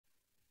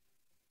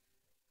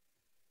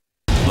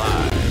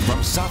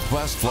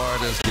Southwest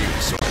Florida's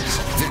news source.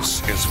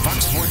 This is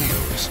Fox 4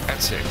 News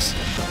at 6.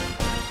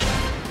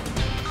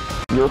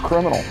 You're a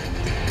criminal.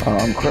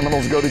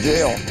 Criminals go to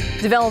jail.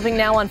 Developing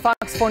now on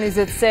Fox 4 News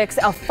at 6,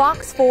 a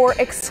Fox 4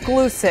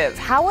 exclusive.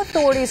 How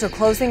authorities are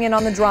closing in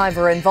on the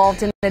driver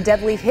involved in a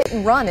deadly hit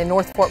and run in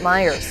North Fort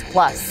Myers.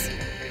 Plus,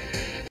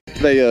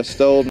 they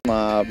stole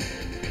my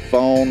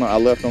phone I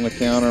left on the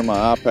counter,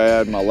 my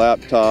iPad, my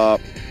laptop.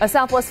 a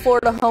Southwest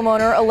Florida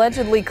homeowner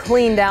allegedly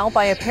cleaned out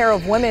by a pair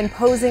of women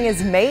posing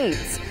as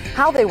maids.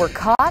 How they were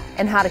caught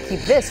and how to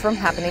keep this from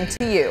happening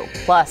to you.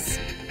 Plus,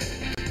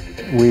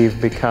 we've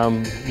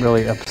become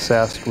really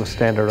obsessed with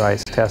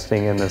standardized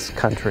testing in this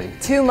country.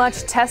 Too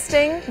much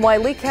testing? Why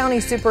Lee County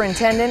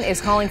Superintendent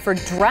is calling for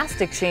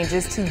drastic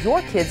changes to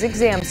your kids'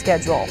 exam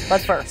schedule.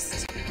 But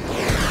first,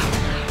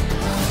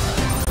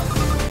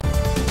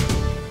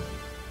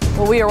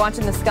 well, we are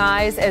watching the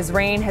skies as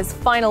rain has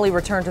finally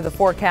returned to the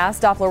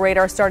forecast. Doppler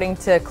radar starting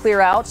to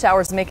clear out.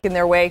 Showers making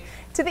their way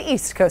to the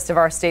east coast of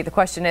our state. The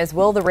question is,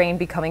 will the rain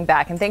be coming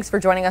back? And thanks for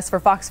joining us for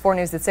Fox 4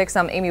 News at 6.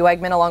 I'm Amy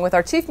Wegman, along with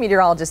our chief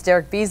meteorologist,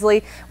 Derek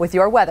Beasley, with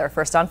your weather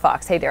first on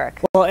Fox. Hey, Derek.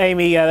 Well,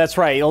 Amy, that's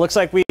right. It looks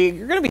like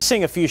you're going to be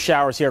seeing a few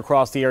showers here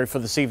across the area for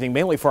this evening,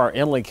 mainly for our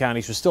inland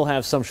counties. We still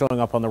have some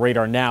showing up on the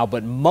radar now,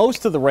 but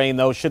most of the rain,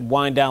 though, should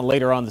wind down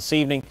later on this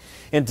evening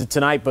into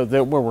tonight, but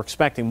we're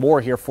expecting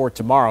more here for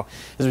tomorrow.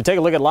 As we take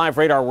a look at live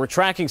radar, we're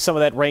tracking some of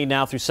that rain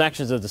now through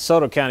sections of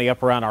DeSoto County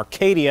up around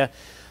Arcadia.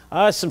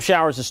 Some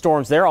showers and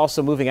storms there,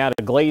 also moving out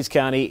of Glaze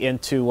County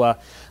into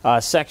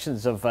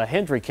sections of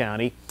Hendry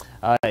County.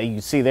 You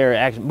can see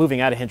there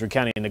moving out of Hendry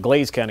County into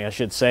Glaze County, I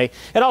should say,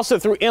 and also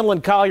through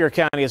inland Collier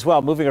County as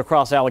well, moving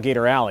across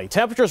Alligator Alley.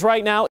 Temperatures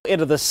right now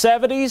into the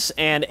 70s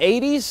and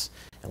 80s.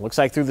 It looks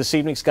like through this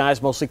evening,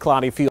 skies mostly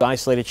cloudy, a few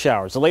isolated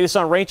showers. The latest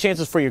on rain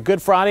chances for your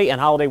Good Friday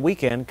and holiday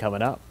weekend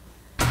coming up.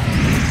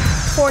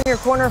 Four in your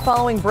corner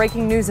following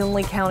breaking news in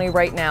Lee County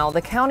right now.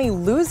 The county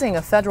losing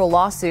a federal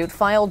lawsuit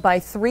filed by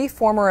 3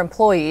 former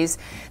employees.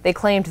 They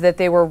claimed that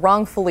they were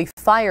wrongfully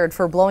fired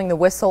for blowing the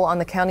whistle on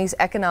the county's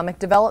economic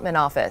development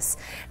office.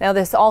 Now,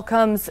 this all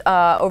comes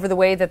over the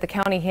way that the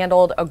county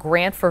handled a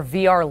grant for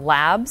VR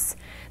labs.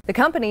 The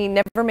company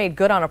never made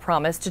good on a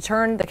promise to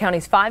turn the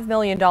county's $5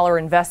 million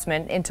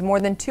investment into more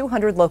than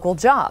 200 local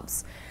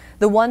jobs.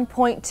 The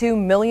 $1.2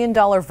 million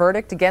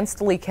verdict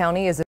against Lee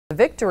County is a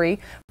victory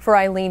for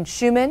Eileen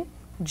Schumann,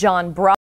 John Brock,